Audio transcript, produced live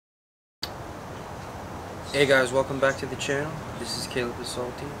Hey guys, welcome back to the channel. This is Caleb the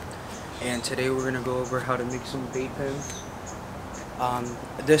Salty, and today we're gonna go over how to make some bait pens.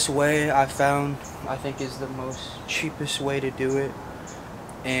 This way I think is the most cheapest way to do it,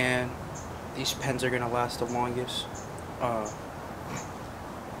 and these pens are gonna last the longest.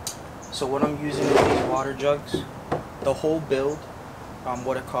 So what I'm using is these water jugs. The whole build,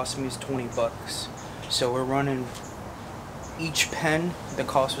 what it cost me is 20 bucks. So we're running each pen. The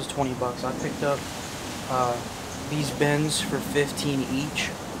cost was 20 bucks. I picked up these bins for 15 each,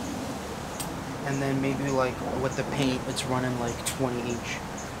 and then maybe like with the paint it's running like 20 each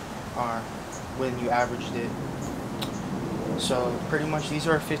when you averaged it. So pretty much these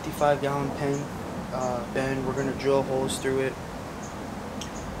are a 55-gallon bin. We're gonna drill holes through it.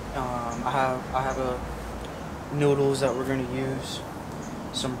 I have a noodles that we're gonna use,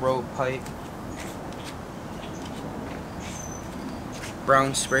 some rope pipe,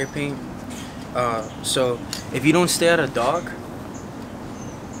 brown spray paint. So if you don't stay at a dock,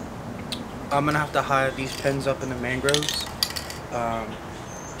 I'm gonna have to hide these pens up in the mangroves.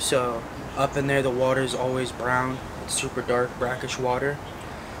 So up in there the water is always brown. It's super dark, brackish water.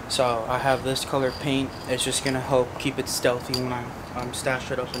 So I have this color paint. It's just gonna help keep it stealthy when I stash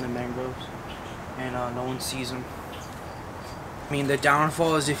it up in the mangroves, and no one sees them. I mean, the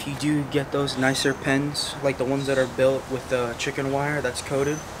downfall is if you do get those nicer pens, like the ones that are built with the chicken wire that's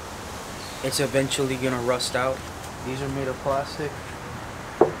coated, it's eventually gonna rust out. These are made of plastic.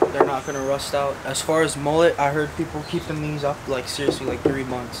 They're not gonna rust out. As far as mullet, I heard people keeping these up like seriously like 3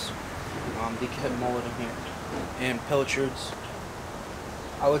 months. They kept mullet in here. And pilchards,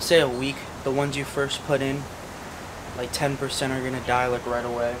 I would say a week. The ones you first put in, like 10% are gonna die like right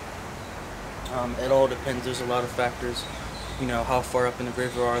away. It all depends. There's a lot of factors. You know, how far up in the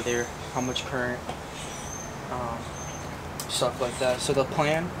river are they, how much current, stuff like that. So the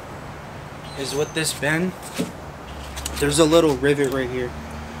plan is with this bin, there's a little rivet right here.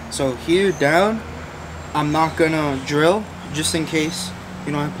 So here down, I'm not gonna drill, just in case,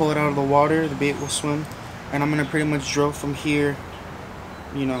 you know, I pull it out of the water, the bait will swim. And I'm gonna pretty much drill from here,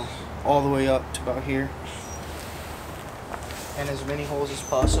 you know, all the way up to about here, and as many holes as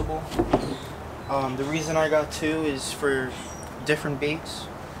possible. The reason I got 2 is for different baits.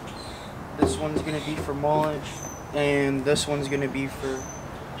 This one's gonna be for mullet, and this one's gonna be for,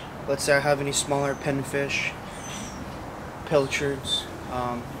 let's say I have any smaller penfish, pilchards,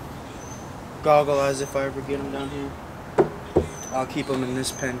 goggle eyes if I ever get them down here. I'll keep them in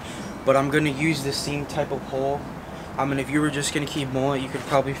this pen, but I'm gonna use the same type of hole. I mean, if you were just gonna keep mullet, you could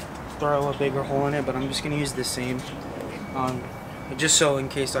probably throw a bigger hole in it, but I'm just gonna use the same, just so in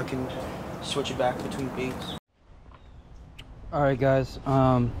case I can switch it back between baits. Alright guys,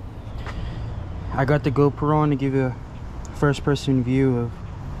 I got the GoPro on to give you a first-person view of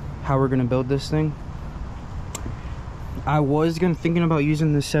how we're gonna build this thing. I was thinking about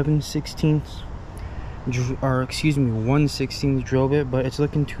using the 7/16, or excuse me, 1/16 drill bit, but it's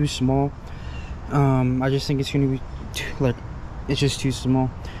looking too small. I just think it's gonna be it's just too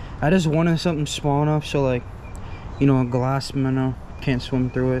small. I just wanted something small enough so, like, you know, a glass minnow can't swim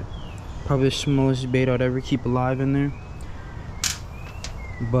through it. Probably the smallest bait I'd ever keep alive in there.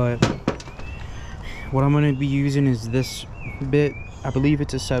 But what I'm gonna be using is this bit. I believe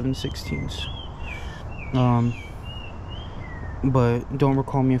it's a 7/16. But don't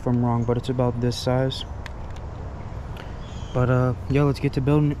recall me if I'm wrong, but it's about this size. But yeah, let's get to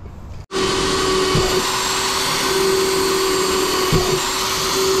building it.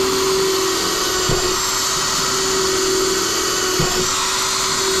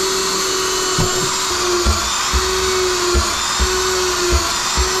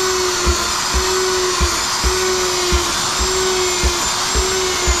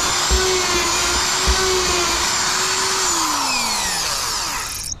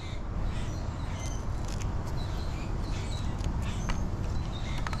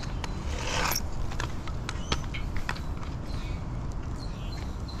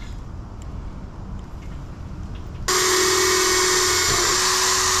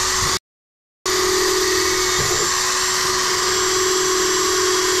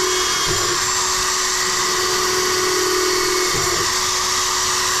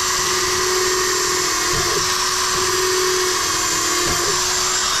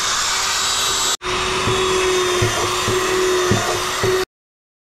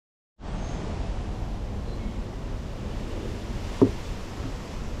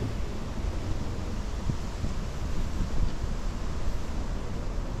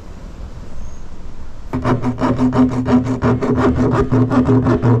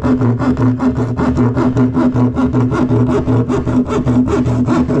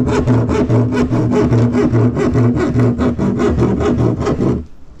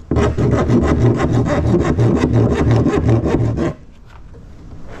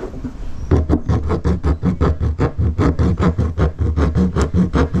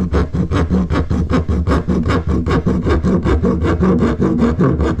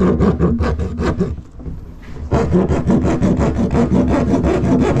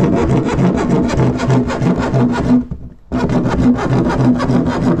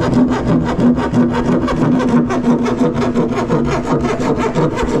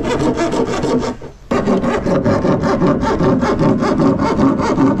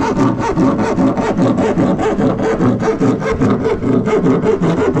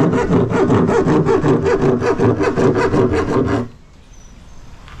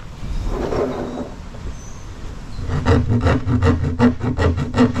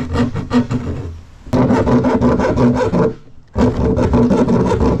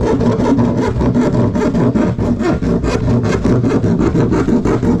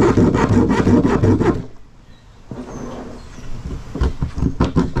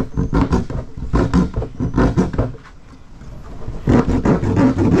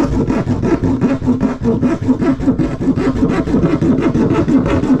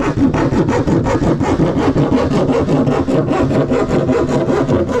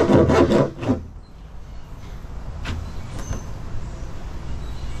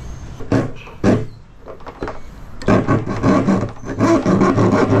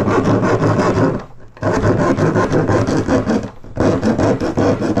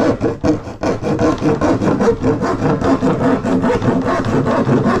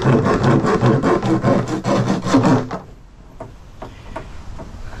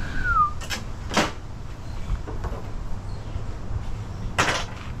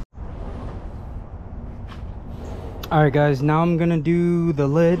 Alright guys, now I'm gonna do the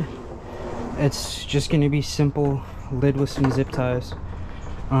lid. It's just gonna be simple lid with some zip ties.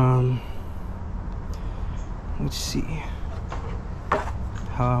 Let's see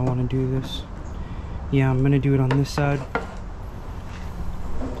how I want to do this. Yeah, I'm gonna do it on this side.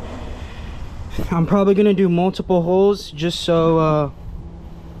 I'm probably gonna do multiple holes just so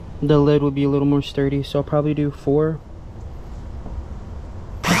the lid will be a little more sturdy, so I'll probably do 4.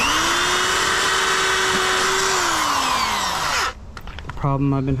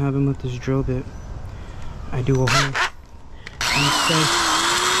 Problem I've been having with this drill bit, I do a hole instead.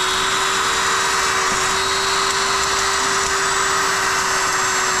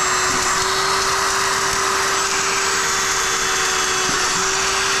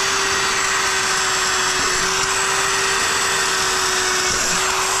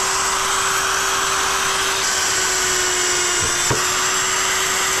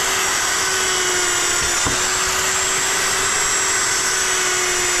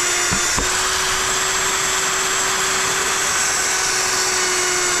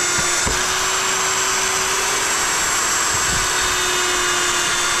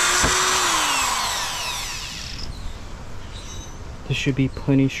 This should be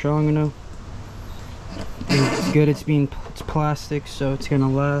plenty strong enough. It's good. It's plastic, so it's gonna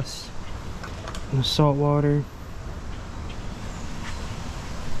last in the salt water.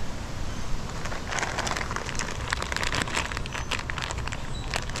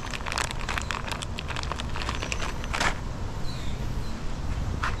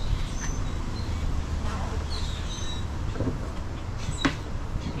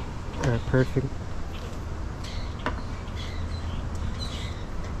 Alright, perfect.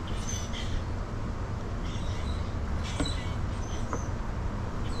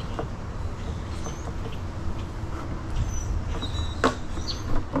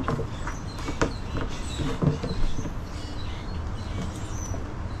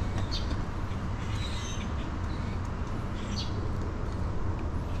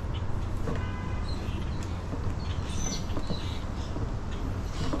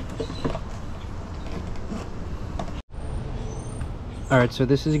 Alright, so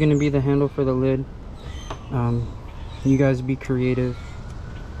this is going to be the handle for the lid. You guys be creative.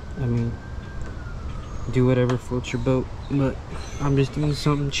 I mean, do whatever floats your boat, but I'm just doing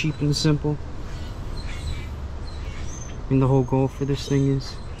something cheap and simple. And the whole goal for this thing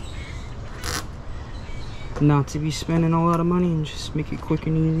is not to be spending a lot of money and just make it quick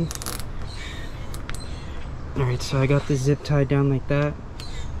and easy. Alright, so I got the zip tied down like that.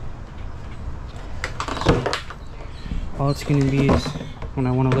 So all it's going to be is when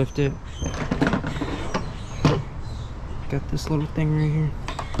I want to lift it, got this little thing right here.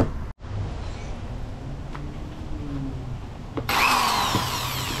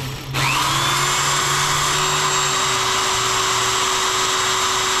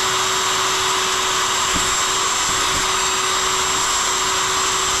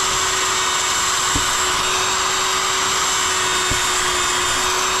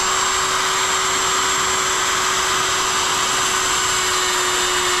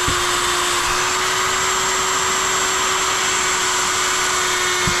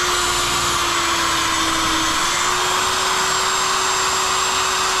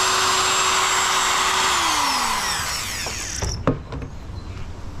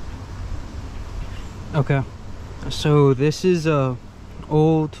 Okay, so this is a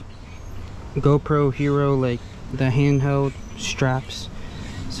old GoPro Hero, like the handheld straps.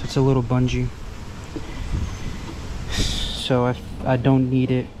 So it's a little bungee. So I don't need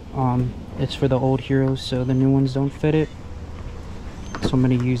it. It's for the old Heroes, so the new ones don't fit it. So I'm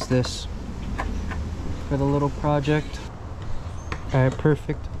gonna use this for the little project. All right,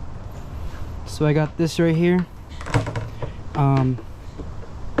 perfect. So I got this right here.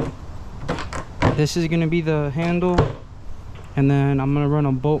 This is gonna be the handle, and then I'm gonna run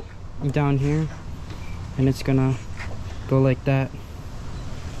a bolt down here, and it's gonna go like that,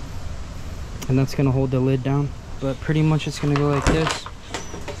 and that's gonna hold the lid down. But pretty much it's gonna go like this,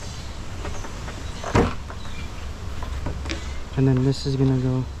 and then this is gonna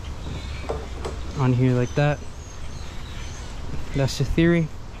go on here like that. That's the theory.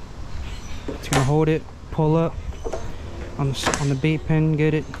 It's gonna hold it, pull up on the bait pin,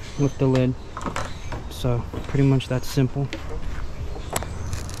 get it, lift the lid. So pretty much that's simple.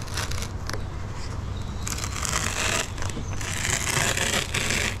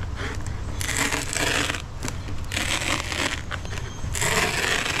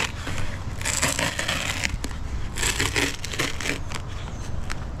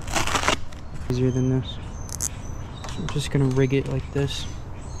 Easier than this. So I'm just gonna rig it like this.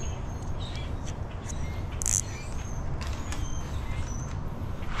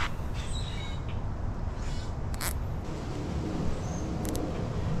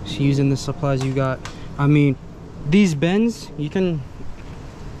 Using the supplies you got. I mean, these bends, you can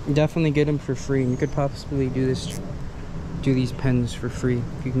definitely get them for free. You could possibly do these pens for free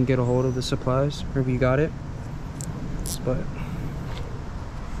if you can get a hold of the supplies, or if you got it. But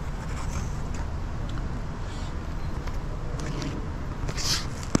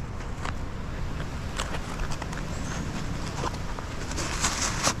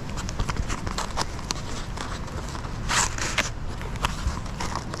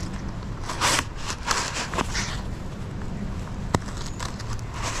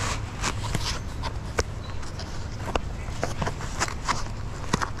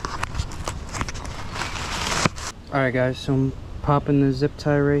alright guys, so I'm popping the zip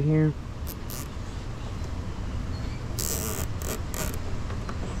tie right here.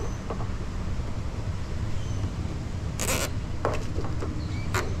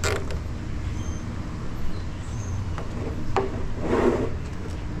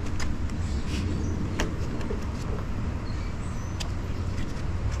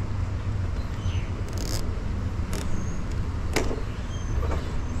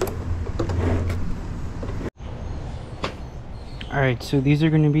 Alright, so these are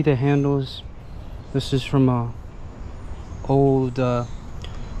going to be the handles. This is from a old,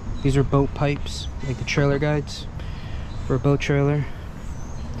 these are boat pipes, like the trailer guides for a boat trailer.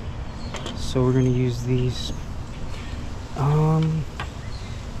 So we're going to use these.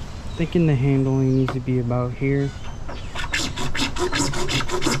 Thinking the handling needs to be about here.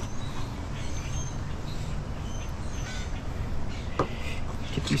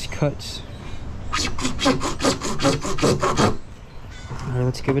 Get these cuts. Alright,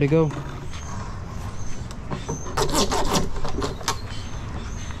 let's give it a go.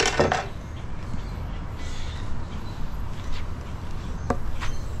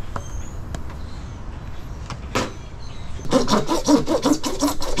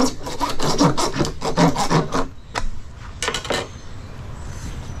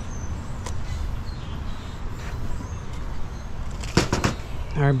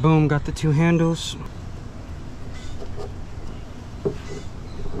 Alright, boom, got the two handles.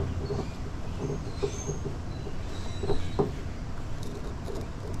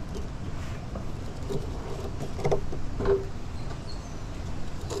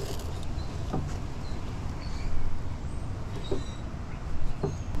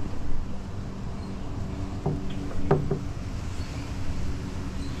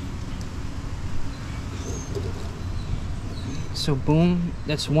 So boom,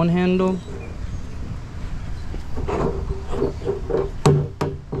 that's one handle.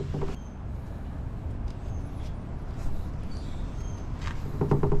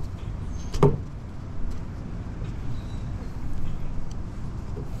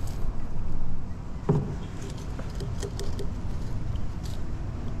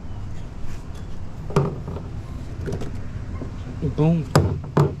 Boom.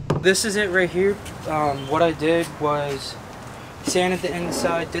 This is it right here. What I did was sanded the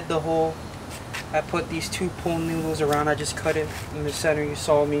inside, did the hole. I put these two pull noodles around. I just cut it in the center. You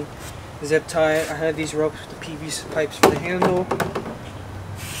saw me zip tie it. I had these ropes with the PVC pipes for the handle.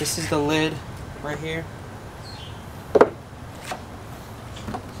 This is the lid right here.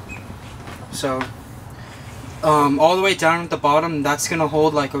 So All the way down at the bottom, that's gonna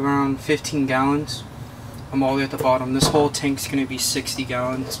hold like around 15 gallons. I'm all the way at the bottom. This whole tank's gonna be 60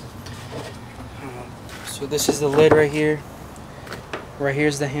 gallons. So this is the lid right here. Right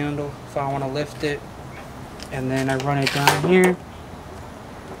here's the handle if I want to lift it, and then I run it down here.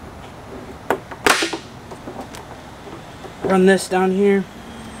 Run this down here,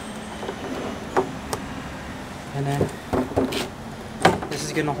 and then this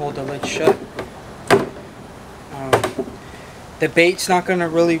is gonna hold the lid shut. The bait's not gonna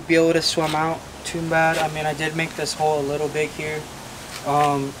really be able to swim out too bad. I mean, I did make this hole a little big here,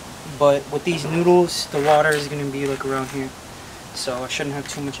 but with these noodles, the water is gonna be like around here, so I shouldn't have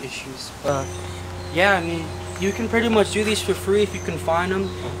too much issues. Yeah, I mean, you can pretty much do these for free if you can find them.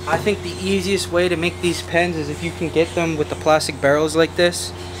 I think the easiest way to make these pens is if you can get them with the plastic barrels like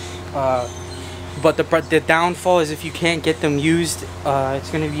this. But the downfall is if you can't get them used,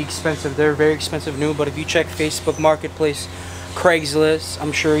 it's going to be expensive. They're very expensive new, but if you check Facebook Marketplace, Craigslist,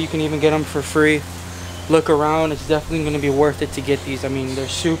 I'm sure you can even get them for free. Look around, it's definitely going to be worth it to get these. I mean, they're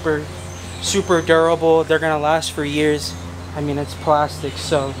super durable. They're going to last for years. I mean, it's plastic,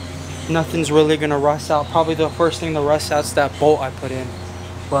 so nothing's really going to rust out. Probably the first thing to rust out is that bolt I put in.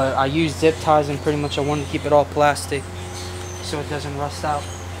 But I use zip ties, and pretty much I want to keep it all plastic so it doesn't rust out.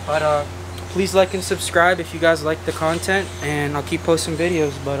 But please like and subscribe if you guys like the content, and I'll keep posting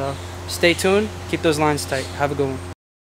videos. But stay tuned, keep those lines tight. Have a good one.